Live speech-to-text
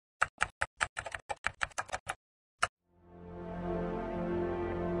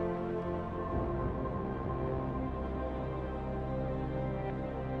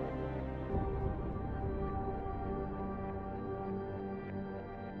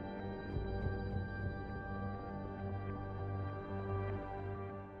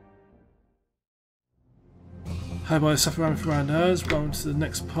Hi, my TheSuffolkRam for our nerds. Welcome to the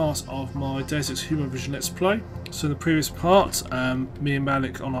next part of my Deus Ex Human Vision Let's Play. So in the previous part, me and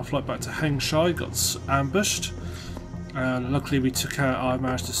Malik on our flight back to Hengsha got ambushed. Luckily we I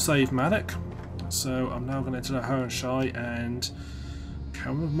managed to save Malik. So I'm now going to enter Hengsha and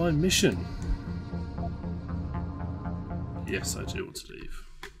carry on with my mission. Yes, I do want to leave.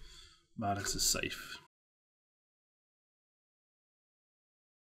 Malik is safe.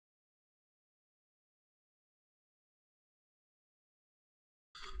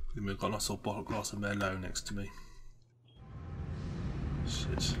 I've got a nice little bottle glass of Merlot next to me.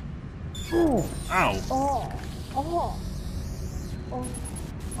 Shit. Ow! Oh!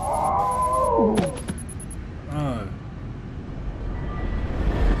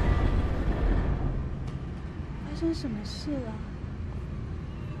 发生什么事了？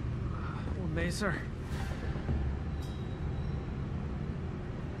我没事儿。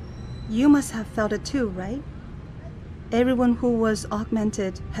 You must have felt it too, right? Everyone who was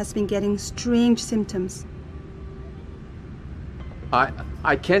augmented has been getting strange symptoms.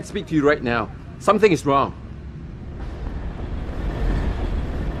 I can't speak to you right now. Something is wrong.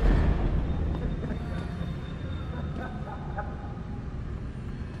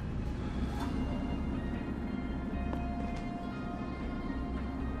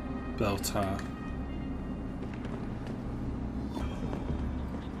 Belltower.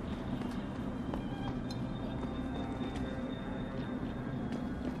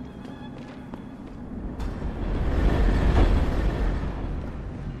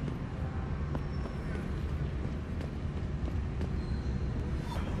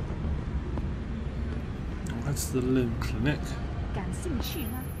 That's the limb clinic.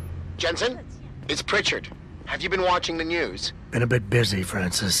 Jensen, it's Pritchard. Have you been watching the news? Been a bit busy,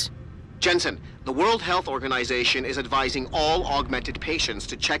 Francis. Jensen, the World Health Organization is advising all augmented patients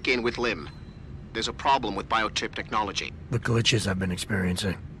to check in with Lim. There's a problem with biochip technology. The glitches I've been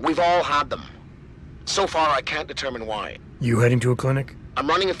experiencing. We've all had them. So far, I can't determine why. You heading to a clinic? I'm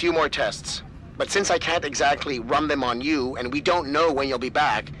running a few more tests. But since I can't exactly run them on you, and we don't know when you'll be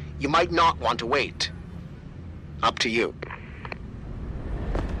back, you might not want to wait. Up to you.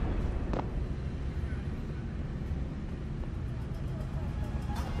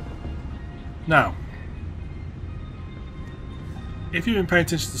 Now, if you've been paying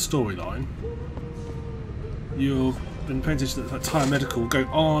attention to the storyline, you've been paying attention to the entire medical going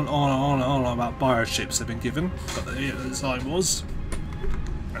on and on about biochips they've been given, but the design was,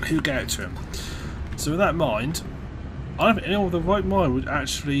 and who gave it to him. So with that in mind, I don't think anyone with the right mind would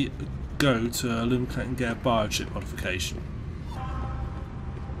actually go to a limb clinic and get a biochip modification.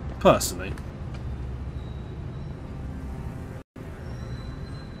 Personally.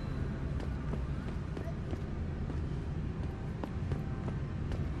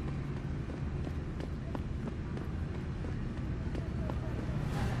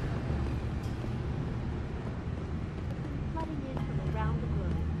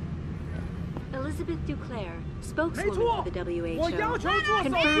 Spokeswoman for the WHO,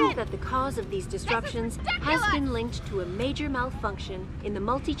 confirmed that the cause of these disruptions has been linked to a major malfunction in the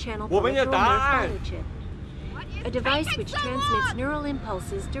multi-channel peripheral nerve biochip, a device which transmits neural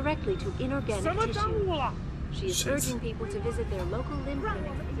impulses directly to inorganic tissue. She is urging people to visit their local limb clinics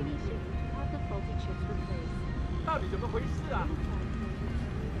immediately to have the faulty chips replaced.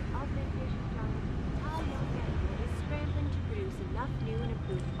 Is scrambling to produce enough new and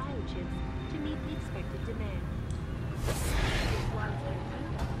improved biochips to meet the expected demand.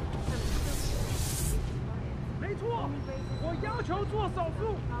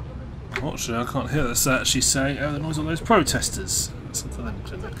 Actually, I can't hear this actually saying, oh, the noise of those protesters. That's something limb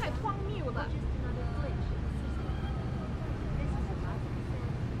clinic.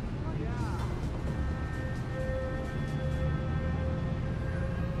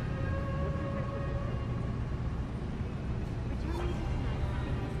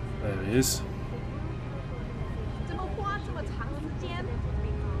 There he is.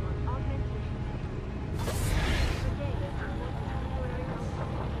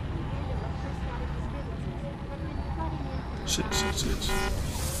 Shit.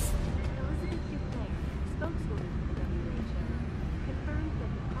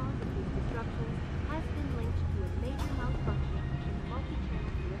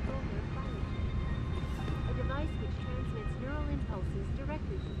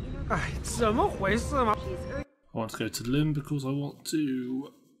 I want to go to limb because I want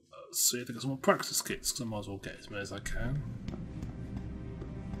to see if I get some more practice kits, because I might as well get as many as I can.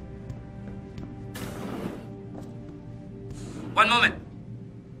 One moment.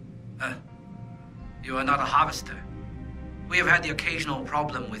 You are not a harvester. We have had the occasional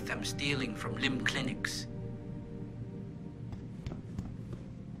problem with them stealing from limb clinics.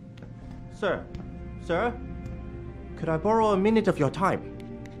 Sir, could I borrow a minute of your time?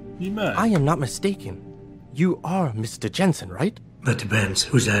 You may. I am not mistaken. You are Mr. Jensen, right? That depends.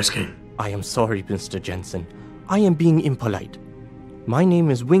 Who's asking? I am sorry, Mr. Jensen. I am being impolite. My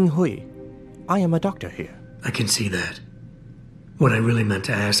name is Wing Hui. I am a doctor here. I can see that. What I really meant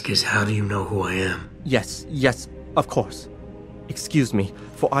to ask is, how do you know who I am? Yes, of course. Excuse me,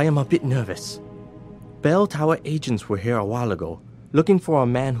 for I am a bit nervous. Belltower agents were here a while ago, looking for a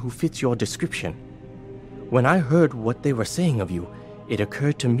man who fits your description. When I heard what they were saying of you, it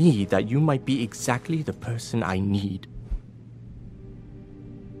occurred to me that you might be exactly the person I need.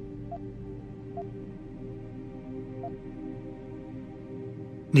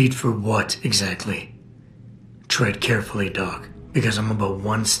 Need for what, exactly? Tread carefully, Doc, because I'm about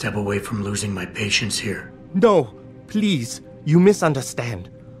one step away from losing my patience here. No, please, you misunderstand.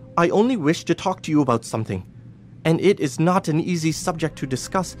 I only wish to talk to you about something, and it is not an easy subject to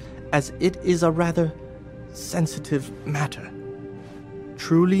discuss, as it is a rather sensitive matter.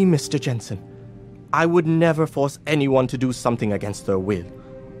 Truly, Mr. Jensen, I would never force anyone to do something against their will.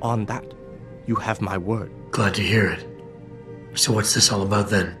 On that, you have my word. Glad to hear it. So what's this all about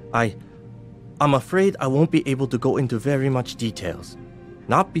then? I'm afraid I won't be able to go into very much details.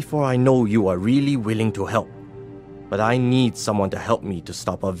 Not before I know you are really willing to help. But I need someone to help me to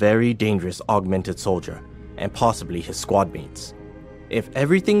stop a very dangerous augmented soldier, and possibly his squad mates. If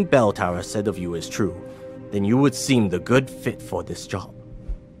everything Belltower said of you is true, then you would seem the good fit for this job.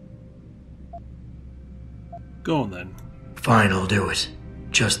 Go on then. Fine, I'll do it.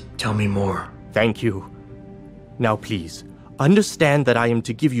 Just tell me more. Thank you. Now please, understand that I am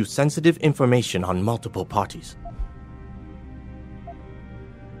to give you sensitive information on multiple parties.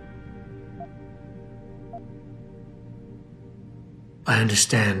 I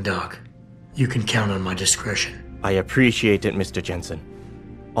understand, Doc. You can count on my discretion. I appreciate it, Mr. Jensen.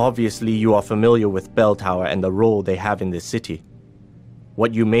 Obviously, you are familiar with Belltower and the role they have in this city.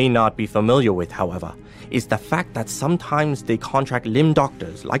 What you may not be familiar with, however, is the fact that sometimes they contract limb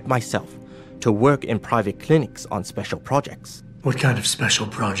doctors like myself to work in private clinics on special projects. What kind of special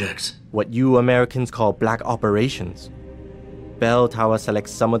projects? What you Americans call black operations. Belltower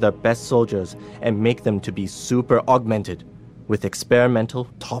selects some of their best soldiers and make them to be super augmented with experimental,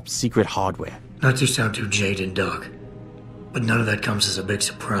 top-secret hardware. Not to sound too jaded, Doc, but none of that comes as a big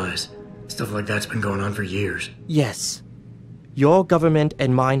surprise. Stuff like that's been going on for years. Yes. Your government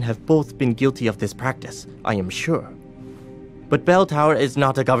and mine have both been guilty of this practice, I am sure. But Belltower is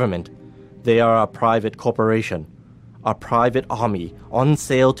not a government. They are a private corporation. A private army on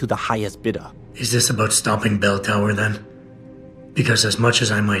sale to the highest bidder. Is this about stopping Belltower then? Because as much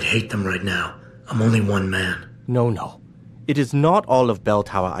as I might hate them right now, I'm only one man. No. It is not all of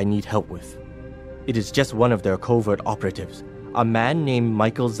Belltower I need help with. It is just one of their covert operatives, a man named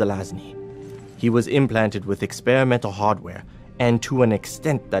Michael Zelazny. He was implanted with experimental hardware, and to an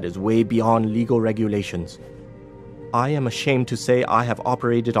extent that is way beyond legal regulations. I am ashamed to say I have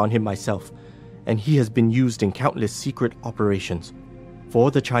operated on him myself, and he has been used in countless secret operations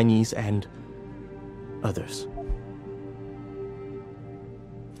for the Chinese and others.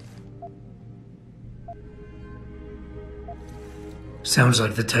 Sounds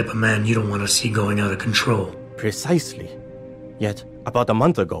like the type of man you don't want to see going out of control. Precisely. Yet, about a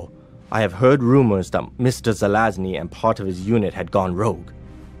month ago, I have heard rumors that Mr. Zelazny and part of his unit had gone rogue.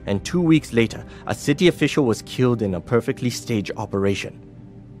 And 2 weeks later, a city official was killed in a perfectly staged operation.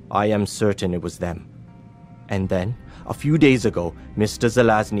 I am certain it was them. And then, a few days ago, Mr.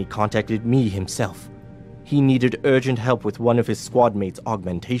 Zelazny contacted me himself. He needed urgent help with one of his squad mates'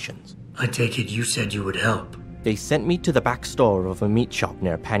 augmentations. I take it you said you would help. They sent me to the back store of a meat shop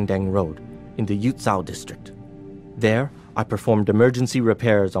near Pangdang Road, in the Yutzao district. There, I performed emergency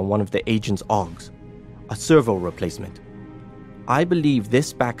repairs on one of the agent's augs, a servo replacement. I believe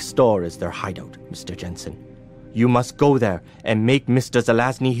this back store is their hideout, Mr. Jensen. You must go there and make Mr.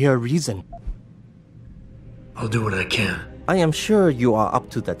 Zelazny hear reason. I'll do what I can. I am sure you are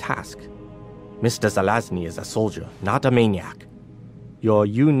up to the task. Mr. Zelazny is a soldier, not a maniac. Your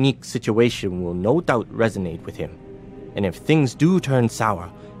unique situation will no doubt resonate with him. And if things do turn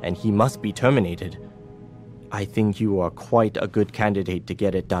sour and he must be terminated, I think you are quite a good candidate to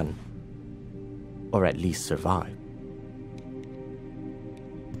get it done. Or at least survive.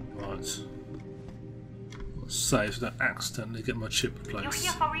 Right. Let's save so that I accidentally get my chip replaced.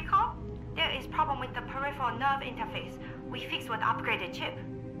 You here for recall? There is problem with the peripheral nerve interface. We fixed with upgraded chip.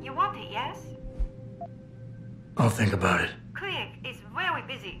 You want it, yes? I'll think about it. Clinic is very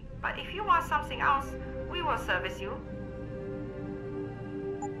busy, but if you want something else, we will service you.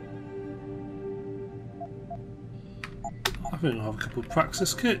 I think I'll have a couple of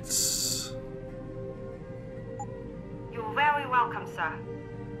practice kits. system, sir.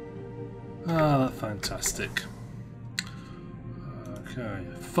 Ah, fantastic. Okay,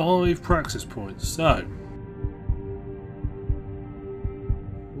 5 practice points. So,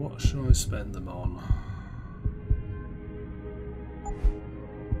 what shall I spend them on?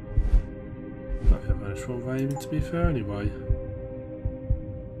 I think I've managed for aiming, to be fair, anyway.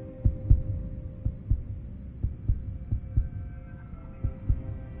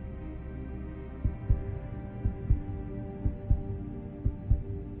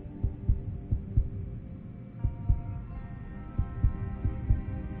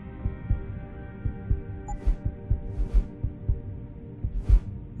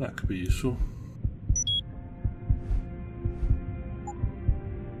 That could be useful.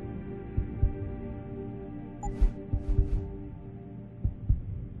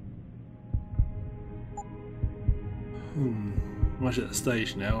 I'm actually at the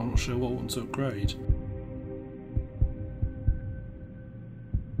stage now, I'm not sure what I want to upgrade.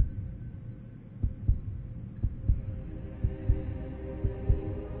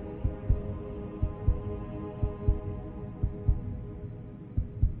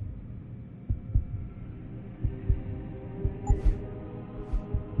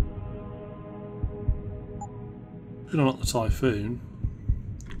 I'm gonna unlock the Typhoon.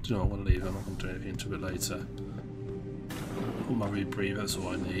 Do you know what, I'm gonna leave it, I'm not gonna do anything into it later. Put my rebreathe, that's all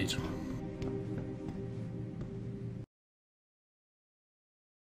I need.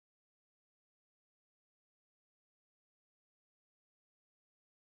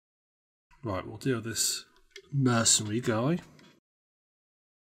 Right, we'll deal with this mercenary guy.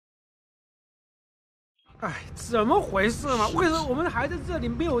 哎，怎么回事嘛？为什么我们还在这里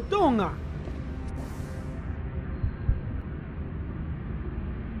没有动啊？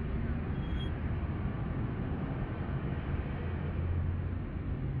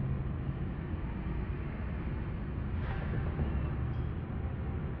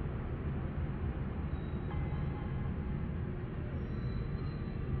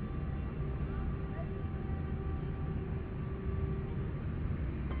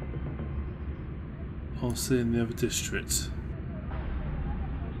 I'll see in the other district.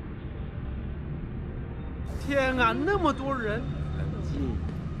 天啊，那么多人！冷静，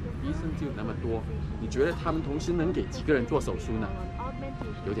医生只有那么多，你觉得他们同时能给几个人做手术呢？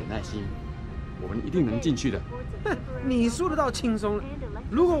有点耐心，我们一定能进去的。哼，你说的倒轻松了。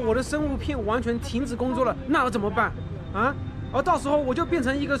如果我的生物片完全停止工作了，那我怎么办？啊？到时候我就变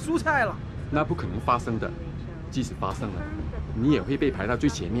成一个蔬菜了。那不可能发生的，即使发生了，你也会被排到最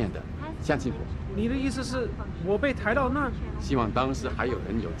前面的，相信我。 你的意思是我被抬到那儿？希望当时还有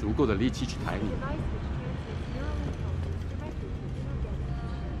人有足够的力气去抬你。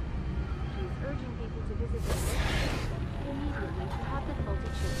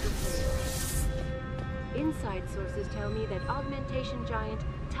Inside sources tell me that augmentation giant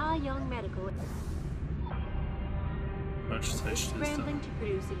Ta Young Medical is scrambling to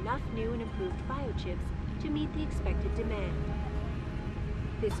produce enough new and improved biochips to meet the expected demand.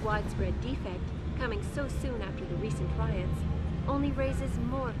 This widespread defect, coming so soon after the recent riots, only raises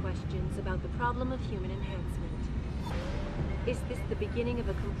more questions about the problem of human enhancement. Is this the beginning of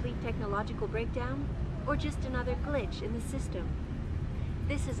a complete technological breakdown, or just another glitch in the system?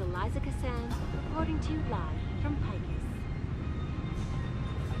 This is Eliza Kassan, reporting to you live from Picus.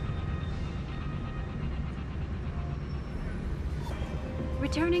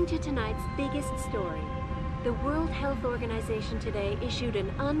 Returning to tonight's biggest story. The World Health Organization today issued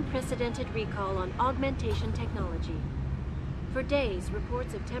an unprecedented recall on augmentation technology. For days,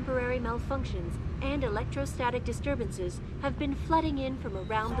 reports of temporary malfunctions and electrostatic disturbances have been flooding in from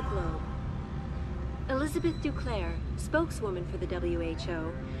around the globe. Elizabeth Duclair, spokeswoman for the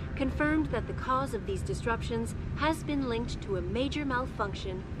WHO, confirmed that the cause of these disruptions has been linked to a major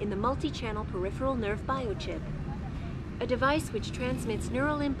malfunction in the multi-channel peripheral nerve biochip, a device which transmits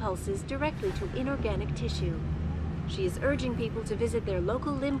neural impulses directly to inorganic tissue. She is urging people to visit their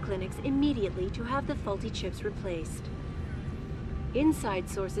local limb clinics immediately to have the faulty chips replaced. Inside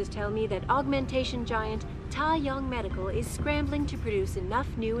sources tell me that augmentation giant Ta Young Medical is scrambling to produce enough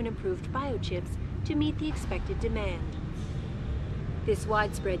new and improved biochips to meet the expected demand. This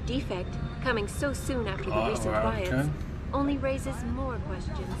widespread defect, coming so soon after the recent riots, only raises more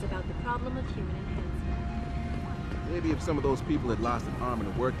questions about the problem of human enhancement. Maybe if some of those people had lost an arm in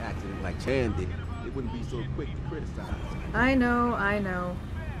a work accident like Chan did, they wouldn't be so quick to criticize. I know.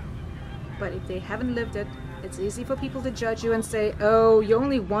 But if they haven't lived it, it's easy for people to judge you and say, oh, you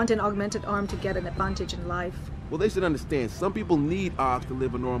only want an augmented arm to get an advantage in life. Well, they should understand some people need arms to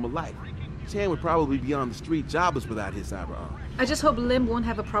live a normal life. Chan would probably be on the street jobless without his cyber arm. I just hope Lim won't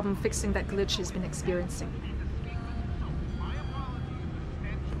have a problem fixing that glitch he's been experiencing.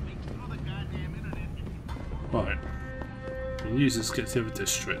 Right. We can use this to get to the other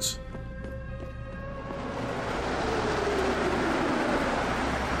districts.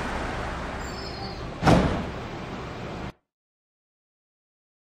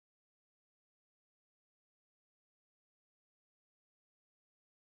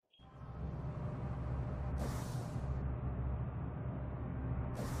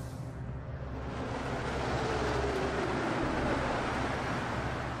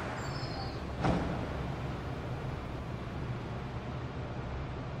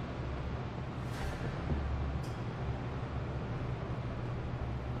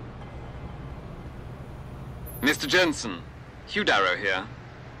 Mr. Jensen, Hugh Darrow here.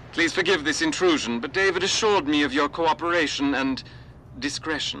 Please forgive this intrusion, but David assured me of your cooperation and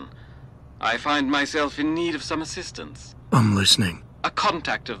discretion. I find myself in need of some assistance. I'm listening. A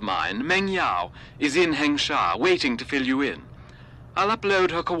contact of mine, Meng Yao, is in Hengsha, waiting to fill you in. I'll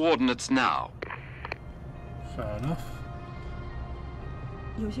upload her coordinates now. Fair enough.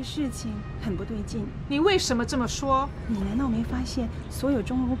 有些事情很不对劲。你为什么这么说？你难道没发现所有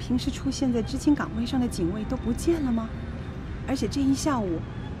钟楼平时出现在执勤岗位上的警卫都不见了吗？而且这一下午，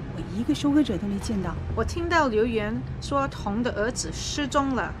我一个收割者都没见到。我听到留言说童的儿子失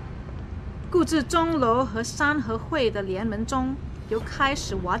踪了，固执钟楼和山河会的联盟中又开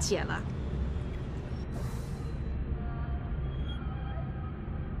始瓦解了。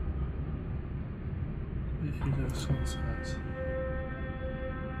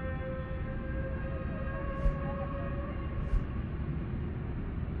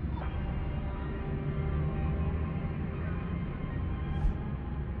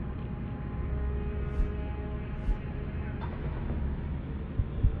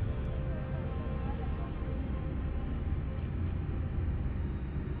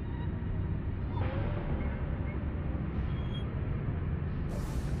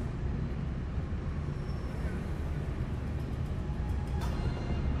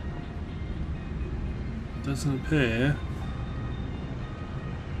Doesn't appear.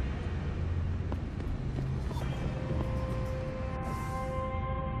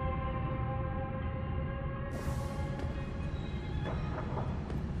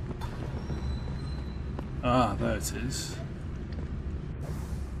 Ah, there it is.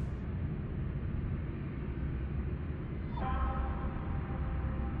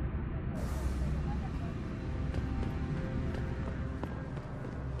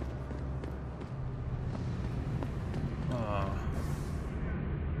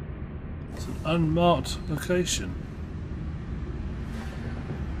 Unmarked location.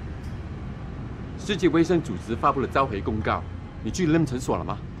 世界卫生组织发布了召回公告，你去认诊所了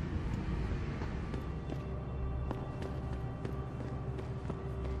吗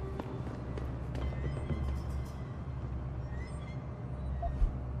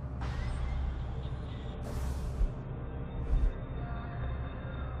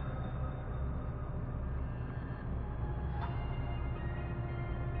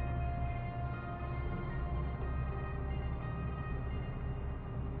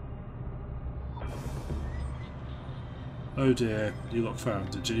？Oh dear, you got found,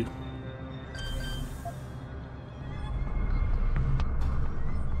 did you?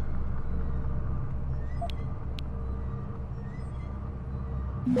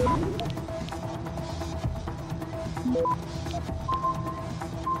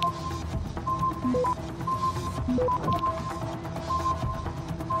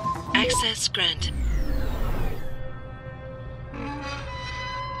 Access granted.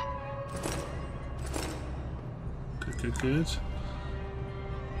 Good.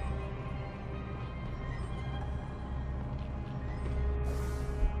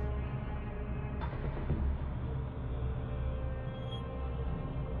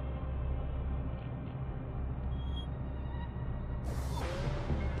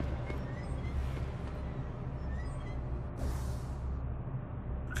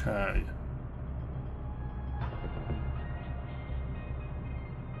 Okay.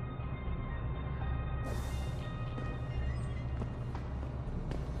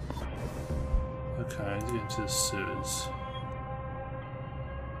 Okay, into the sewers.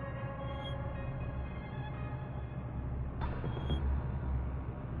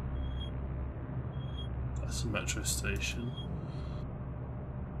 That's a metro station.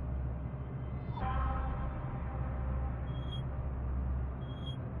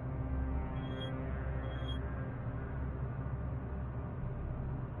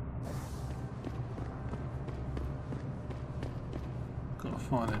 Got to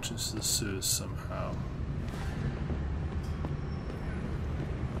find entrance to the sewers somehow.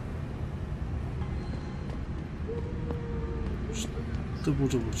 Double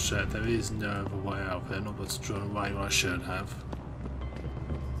check. There is no other way out there. Not to draw away when I should have.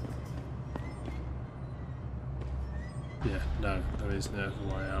 Yeah, no, there is no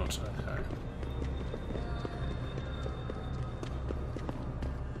other way out. Okay.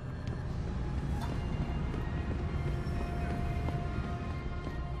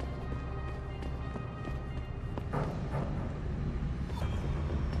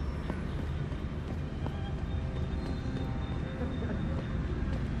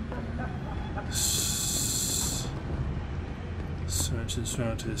 Searches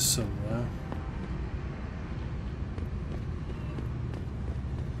around here somewhere.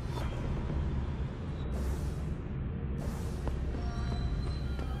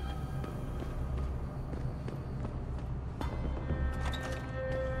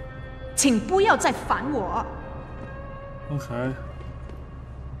 Okay.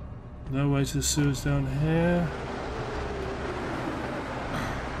 No way to the sewers down here.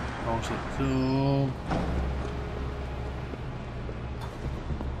 Bolted door.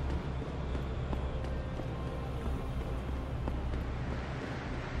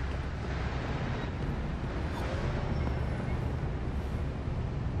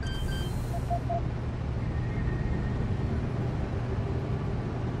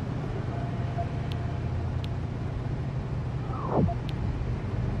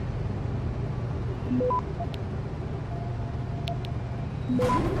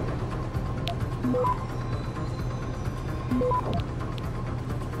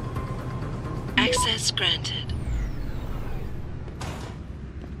 Access granted.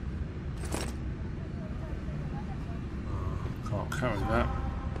 Can't carry that.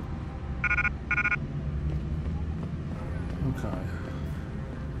 Okay.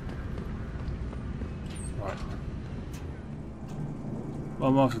 Right. What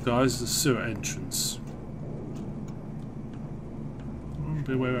I'm after, guys, is the sewer entrance.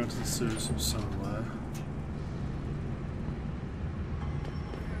 Be a way around to the sewers from somewhere.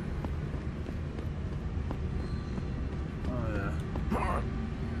 Oh yeah.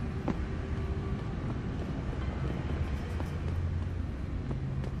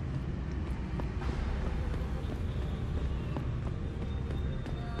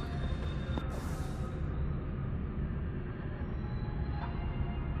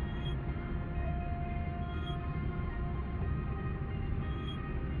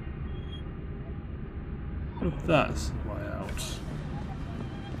 That's the way out.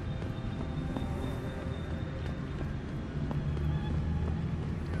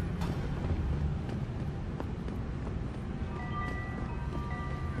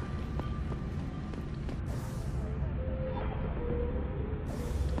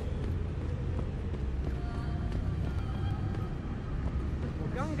我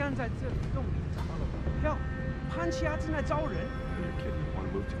刚刚在这里洞里找到了股票，潘奇亚正在招人。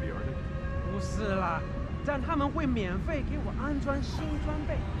不是啦。 但他们会免费给我安装新装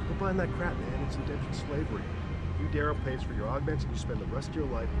备。 Go find that crap, man. It's indentured slavery. You Darrow pays for your augments, and you spend the rest of your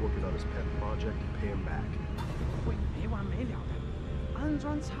life working on his pet project to pay him back. 会没完没了的，安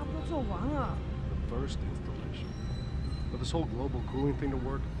装差不多做完了。The first installation. For this whole global cooling thing to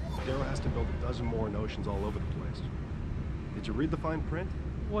work, Darrow has to build a dozen more notions all over the place. Did you read the fine print?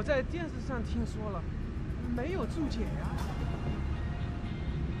 我在电视上听说了，没有注解呀。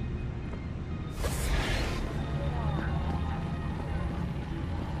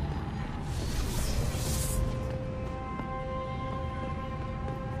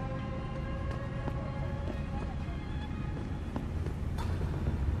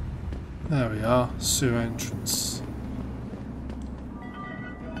 There we are, sewer entrance.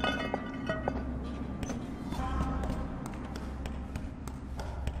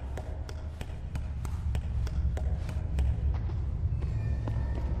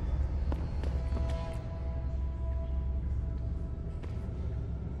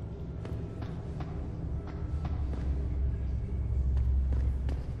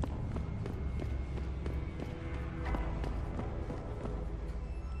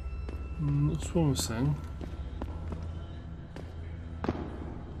 What's wrong with thing?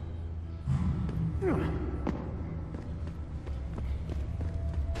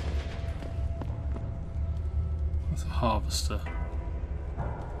 That's a harvester.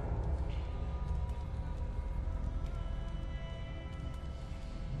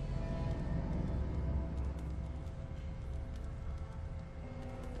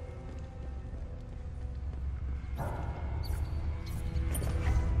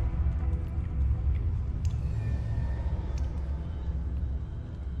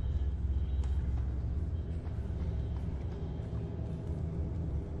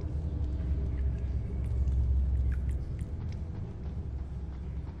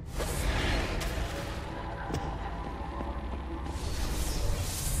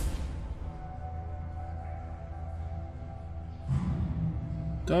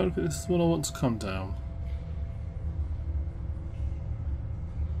 Don't think this is the one I want to come down.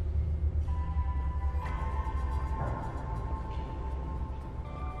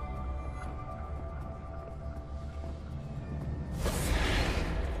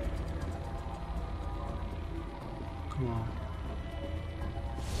 Come on.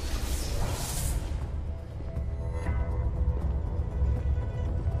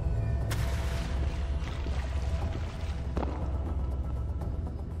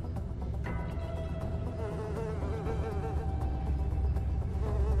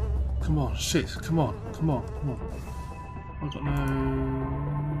 Come on, shit, come on, come on, come on.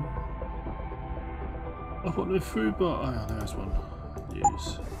 I've got no food, but oh, there's one.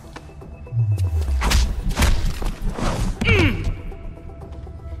 Use.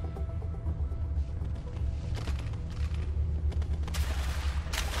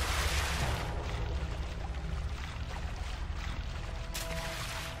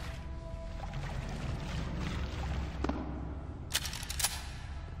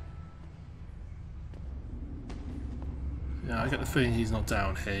 Yeah, I get the feeling he's not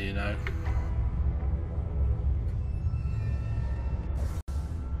down here, you know.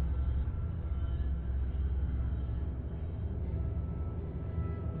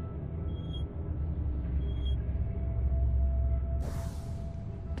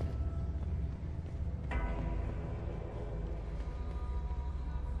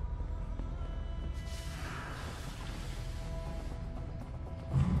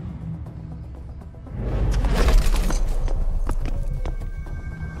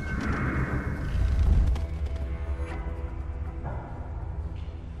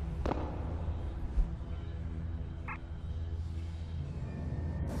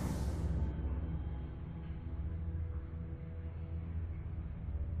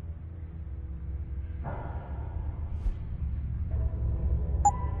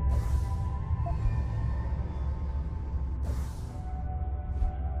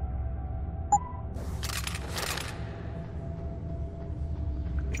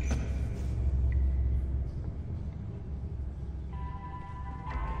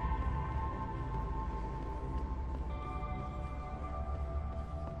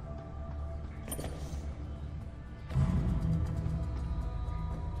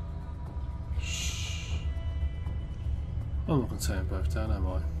 I'm not going to turn both down, am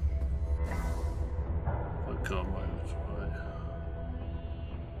I? Oh god, my right.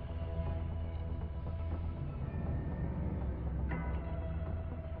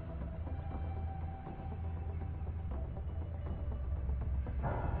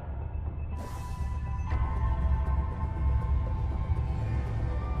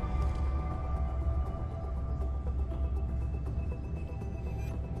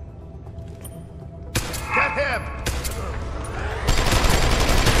 Get him!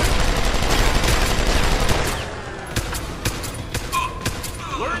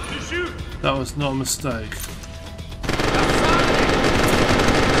 That was not a mistake.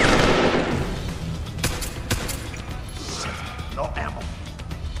 No ammo.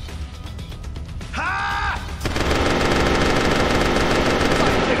 Ha!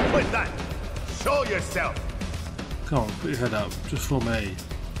 Quit that! Show yourself! Come on, put your head up, just for me.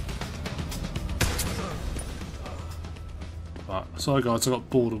 Right, sorry guys, I got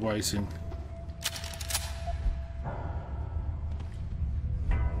bored of waiting.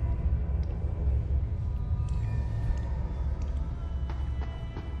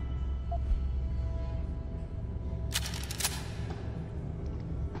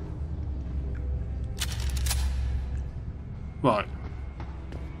 Right.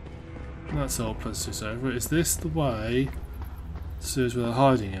 That's all plus 2 over. Is this the way to see where they're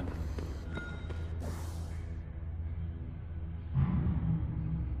hiding in?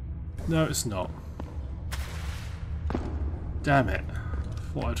 No, it's not. Damn it.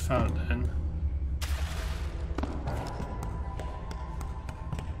 I thought I'd found it in.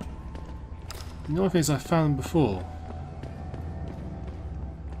 The only thing is I found them before.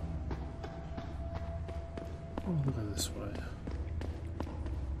 Oh, we'll go this way.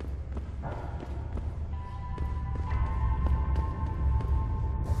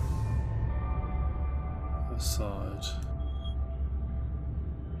 Side.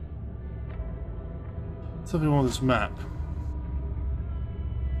 Something on this map.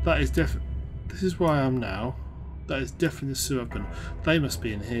 That is definitely. This is where I am now. That is definitely the sewer open. They must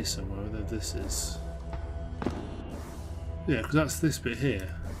be in here somewhere. Whether this is. Yeah, because that's this bit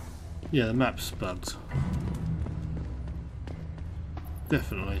here. Yeah, the map's bugged.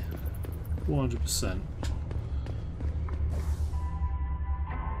 Definitely. 100%.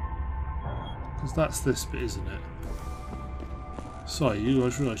 Because that's this bit, isn't it? Sorry, you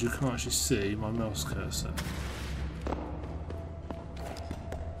guys realise you can't actually see my mouse cursor.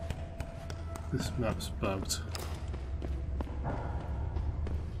 This map's bugged.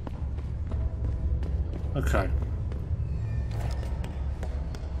 Okay.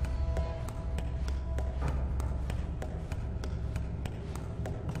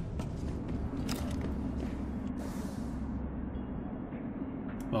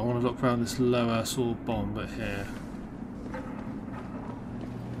 Well, I want to look around this lower sort of bomb bit here.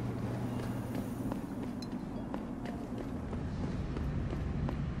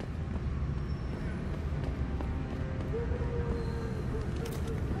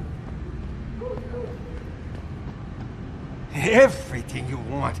 Everything you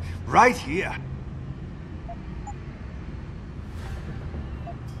want, right here.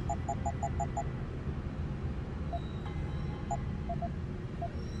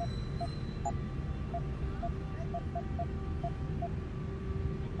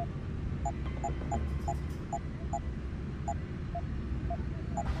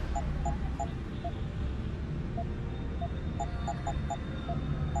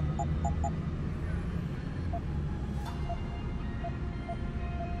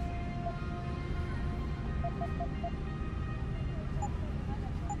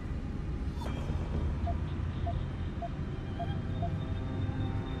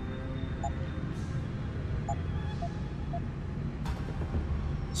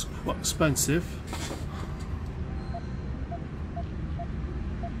 It's quite expensive.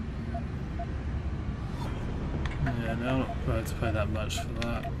 Yeah, no, I'm not prepared to pay that much for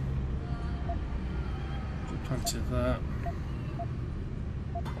that. Got plenty of that.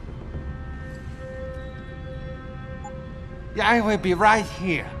 Yeah, I will be right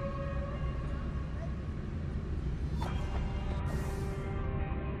here.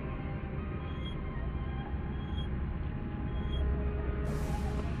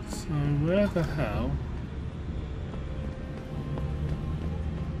 So where the hell?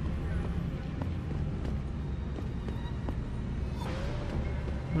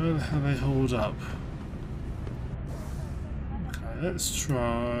 Where the hell they hold up? Okay, let's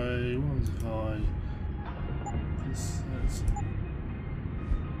try. What if I? This is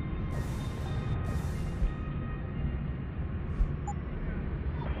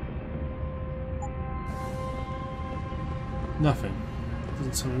nothing.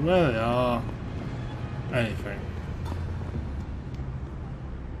 Doesn't tell me where they are. Anything.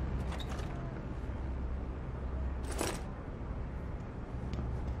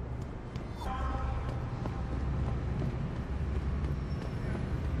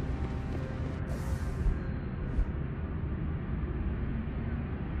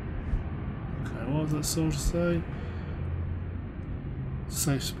 Okay, what was that sort of say?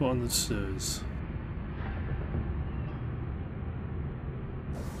 Safe spot on the sewers.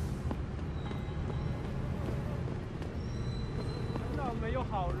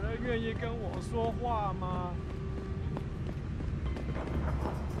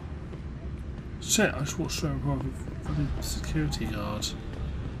 Shit, I just walked straight in front of the security guard.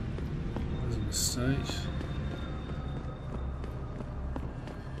 That was a mistake.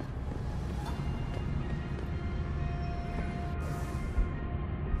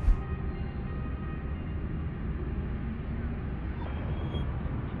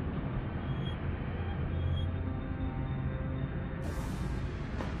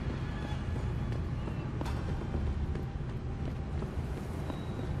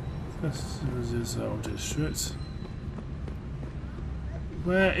 This is our district.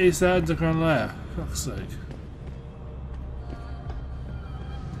 Where is that underground lair? For fuck's sake.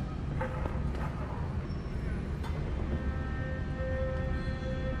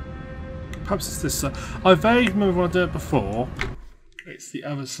 Perhaps it's this side. I vaguely remember when I did it before. It's the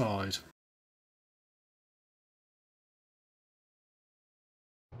other side.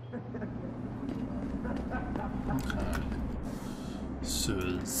 Okay.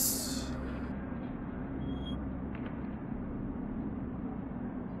 Sewers.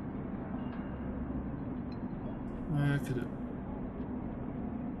 Where could it?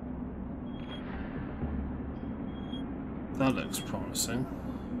 That looks promising.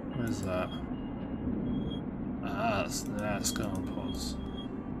 Where's that? Ah, that's garden pods.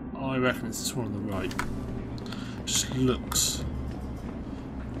 I reckon it's this one on the right. Just looks.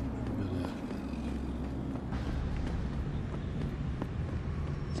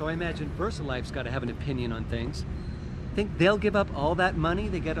 So I imagine VersaLife's got to have an opinion on things. Think they'll give up all that money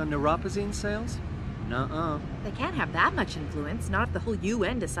they get on neuropozyne sales? Nuh-uh. They can't have that much influence, not if the whole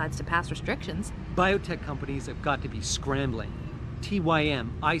UN decides to pass restrictions. Biotech companies have got to be scrambling. TYM,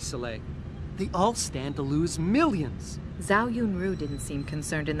 Isolate. They all stand to lose millions. Zhao Yunru didn't seem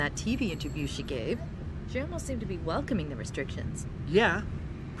concerned in that TV interview she gave. She almost seemed to be welcoming the restrictions. Yeah,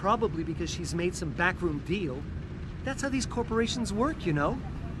 probably because she's made some backroom deal. That's how these corporations work, you know?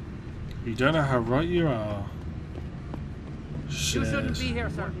 You don't know how right you are. Shit. You shouldn't be here,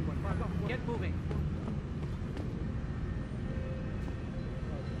 sir. Get moving.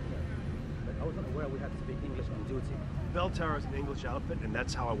 I wasn't aware we had to speak English on duty. Belltower is an English outfit, and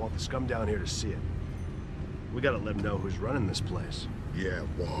that's how I want the scum down here to see it. We gotta let them know who's running this place. Yeah,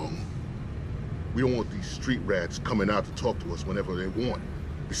 Wong. We don't want these street rats coming out to talk to us whenever they want.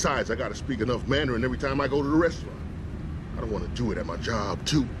 Besides, I gotta speak enough Mandarin every time I go to the restaurant. I don't want to do it at my job,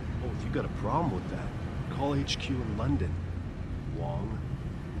 too. Oh, if you got a problem with that, call HQ in London, Wong.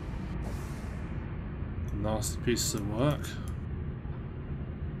 Nasty pieces of work.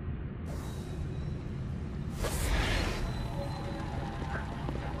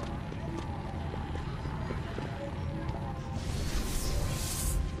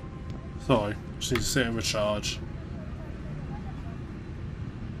 Sorry, just need to sit and recharge.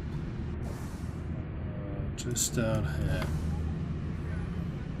 Just down here.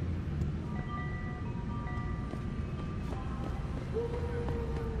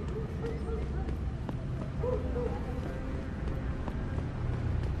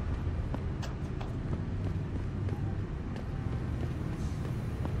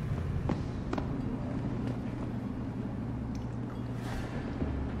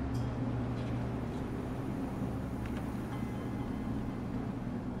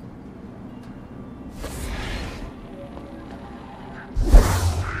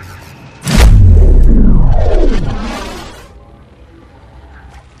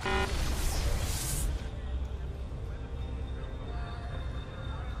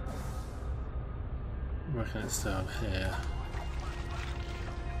 I reckon it's down here.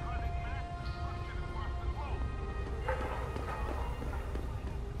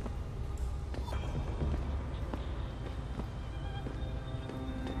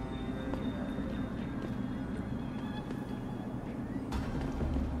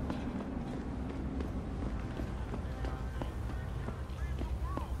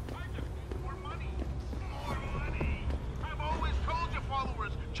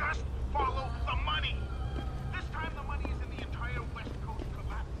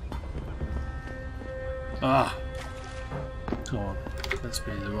 Ah, come on, let's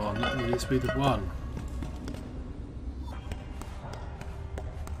be the one. Let me just be the one.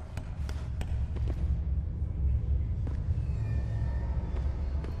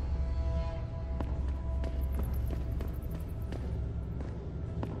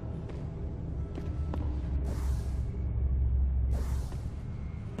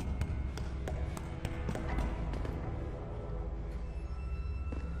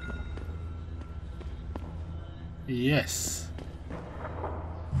 Yes.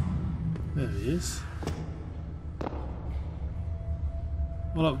 There he is.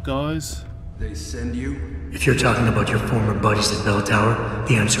 What up, guys? They send you? If you're talking about your former buddies at Belltower,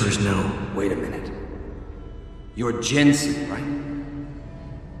 the answer is no. Wait a minute. You're Jensen,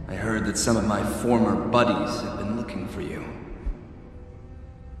 right? I heard that some of my former buddies have been looking for you.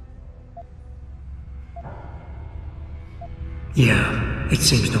 Yeah, it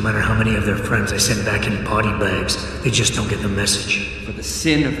seems no matter how many of their friends I send back in body bags, they just don't get the message. For the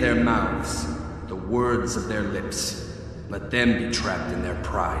sin of their mouths, the words of their lips, let them be trapped in their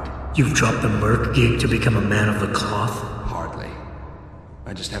pride. You've dropped the merc gig to become a man of the cloth? Hardly.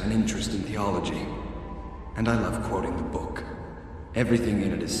 I just have an interest in theology. And I love quoting the book. Everything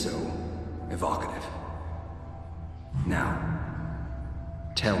in it is so evocative. Now,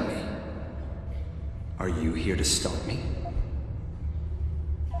 tell me, are you here to stop me?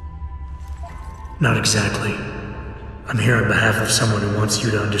 Not exactly. I'm here on behalf of someone who wants you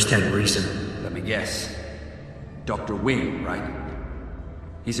to understand reason. Let me guess. Dr. Wing, right?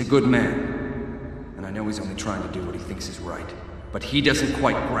 He's a good man. And I know he's only trying to do what he thinks is right. But he doesn't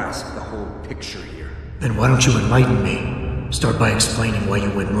quite grasp the whole picture here. Then why don't you enlighten me? Start by explaining why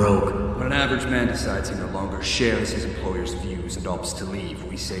you went rogue. When an average man decides he no longer shares his employer's views and opts to leave,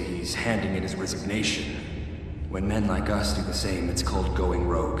 we say he's handing in his resignation. When men like us do the same, it's called going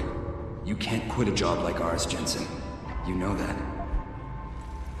rogue. You can't quit a job like ours, Jensen. You know that.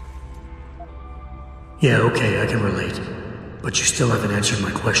 Yeah, okay, I can relate. But you still haven't answered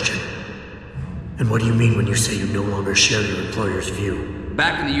my question. And what do you mean when you say you no longer share your employer's view?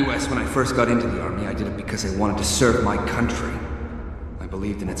 Back in the US, when I first got into the army, I did it because I wanted to serve my country. I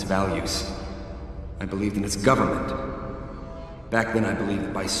believed in its values. I believed in its government. Back then, I believed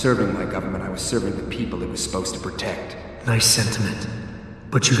that by serving my government, I was serving the people it was supposed to protect. Nice sentiment.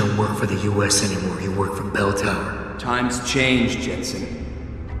 But you don't work for the US anymore, you work for Belltower. Times change, Jensen.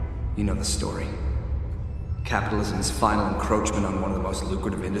 You know the story. Capitalism's final encroachment on one of the most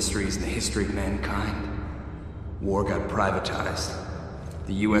lucrative industries in the history of mankind. War got privatized.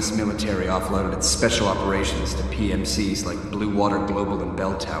 The US military offloaded its special operations to PMCs like Blue Water Global and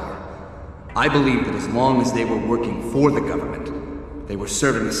Belltower. I believe that as long as they were working for the government, they were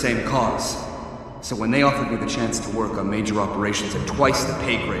serving the same cause. So when they offered me the chance to work on major operations at twice the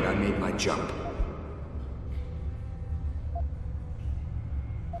pay grade, I made my jump.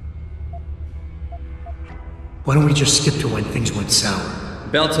 Why don't we just skip to when things went sour?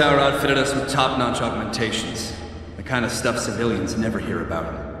 Belltower outfitted us with top-notch augmentations. The kind of stuff civilians never hear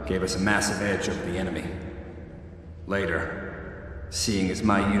about. Gave us a massive edge over the enemy. Later, seeing as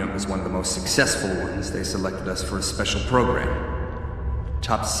my unit was one of the most successful ones, they selected us for a special program.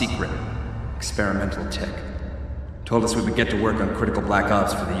 Top secret. Experimental tech. Told us we would get to work on critical black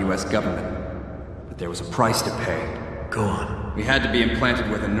ops for the US government. But there was a price to pay. Go on. We had to be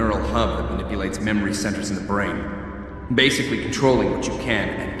implanted with a neural hub that manipulates memory centers in the brain. Basically controlling what you can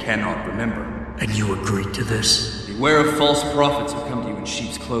and cannot remember. And you agreed to this? Beware of false prophets who come to you in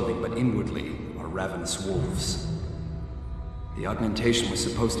sheep's clothing, but inwardly are ravenous wolves. The augmentation was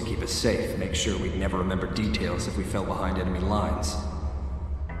supposed to keep us safe, make sure we'd never remember details if we fell behind enemy lines.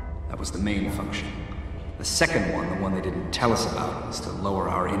 That was the main function. The second one, the one they didn't tell us about, was to lower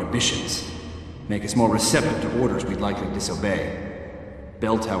our inhibitions. Make us more receptive to orders we'd likely disobey.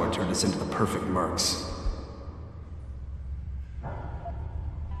 Belltower turned us into the perfect mercs.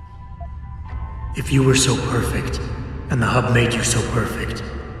 If you were so perfect, and the hub made you so perfect,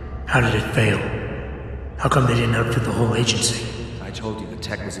 how did it fail? How come they didn't outfit the whole agency? I told you the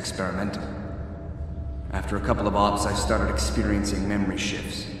tech was experimental. After a couple of ops, I started experiencing memory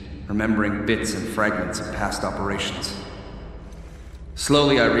shifts. Remembering bits and fragments of past operations.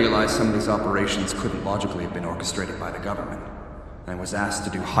 Slowly I realized some of these operations couldn't logically have been orchestrated by the government. I was asked to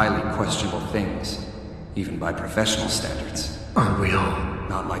do highly questionable things, even by professional standards. Aren't we all?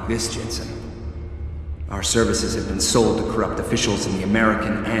 Not like this, Jensen. Our services have been sold to corrupt officials in the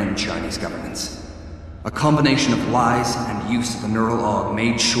American and Chinese governments. A combination of lies and use of the neural aug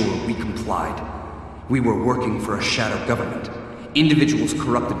made sure we complied. We were working for a shadow government. Individuals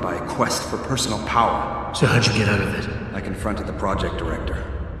corrupted by a quest for personal power. So how'd you get out of it? I confronted the project director.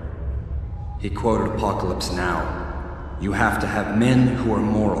 He quoted Apocalypse Now. You have to have men who are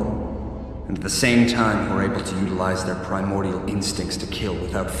moral, and at the same time who are able to utilize their primordial instincts to kill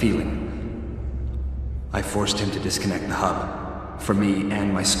without feeling. I forced him to disconnect the hub, for me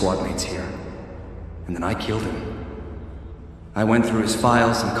and my squad mates here. And then I killed him. I went through his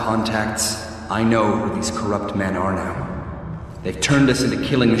files and contacts. I know who these corrupt men are now. They've turned us into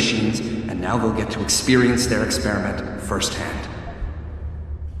killing machines, and now they'll get to experience their experiment firsthand.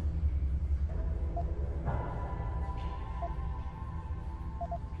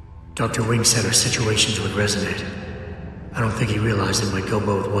 Dr. Wing said our situations would resonate. I don't think he realized it might go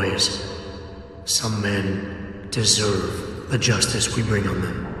both ways. Some men deserve the justice we bring on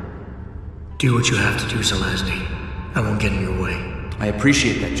them. Do what you have to do, Zelazny. I won't get in your way. I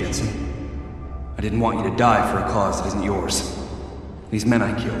appreciate that, Jensen. I didn't want you to die for a cause that isn't yours. These men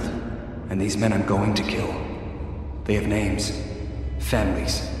I killed, and these men I'm going to kill. They have names,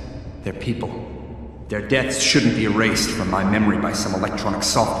 families, they're people. Their deaths shouldn't be erased from my memory by some electronic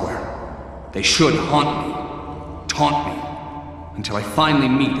software. They should haunt me, taunt me, until I finally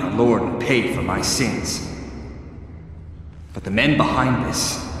meet our Lord and pay for my sins. But the men behind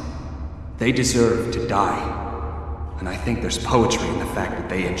this, they deserve to die. And I think there's poetry in the fact that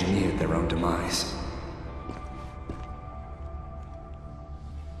they engineered their own demise.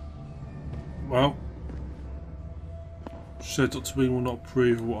 Well, said Dr. Wing will not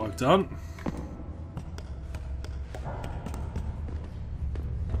approve of what I've done.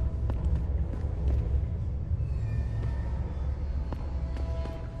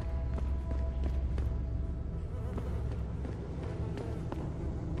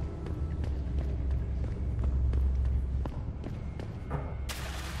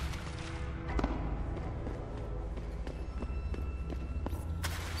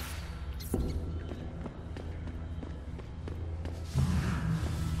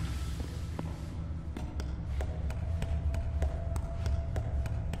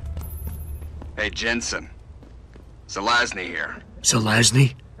 Hey, Jensen. Zelazny here.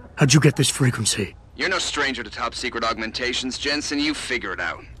 Zelazny? How'd you get this frequency? You're no stranger to top-secret augmentations, Jensen. You figure it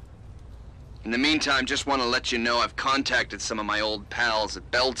out. In the meantime, just want to let you know I've contacted some of my old pals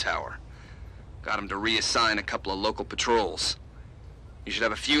at Belltower. Got them to reassign a couple of local patrols. You should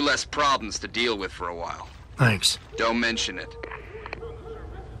have a few less problems to deal with for a while. Thanks. Don't mention it.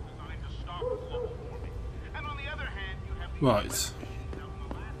 Right.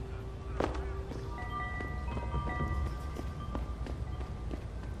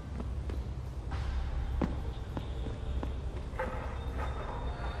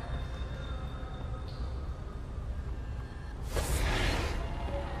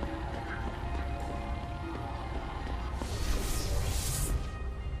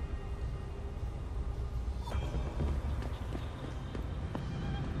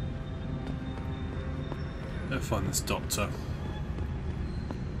 Let's find this doctor.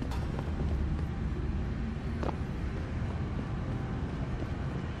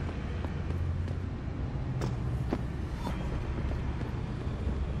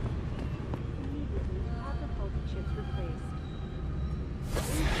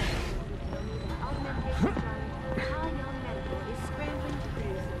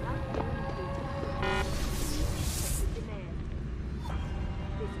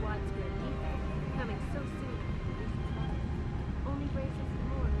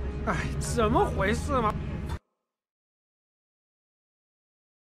哎，怎么回事嘛？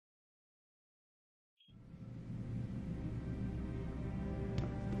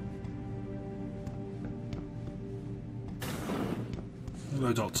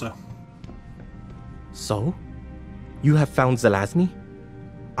 Hello, Doctor. So? You have found Zelazny?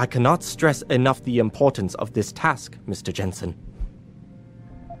 I cannot stress enough the importance of this task, Mr. Jensen.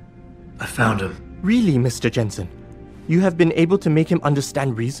 I found him. Really, Mr. Jensen? You have been able to make him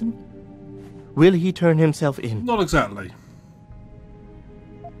understand reason? Will he turn himself in? Not exactly.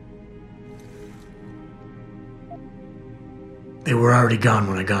 They were already gone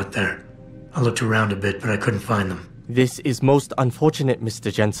when I got there. I looked around a bit, but I couldn't find them. This is most unfortunate,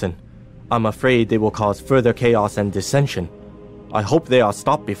 Mr. Jensen. I'm afraid they will cause further chaos and dissension. I hope they are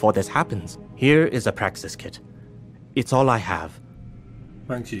stopped before this happens. Here is a praxis kit. It's all I have.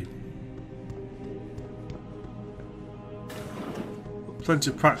 Thank you.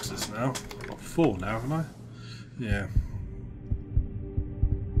 Plenty of practice now. Got 4 now, haven't I? Yeah.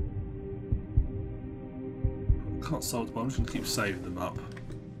 Can't solve them, I'm just going to keep saving them up.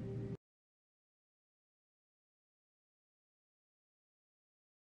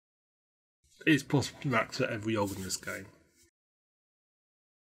 It is possible to access every organ in this game.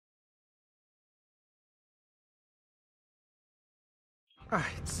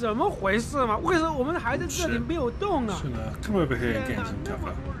哎，怎么回事嘛？为什么我们还在这里没有动啊 Come over here and get some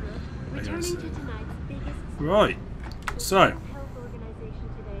cover. Right, so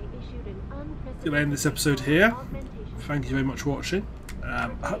gonna end this episode here. Thank you very much for watching.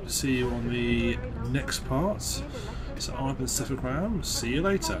 Hope to see you on the next part. So I've been TheSuffolkRam. See you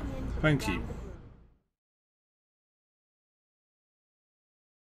later. Thank you.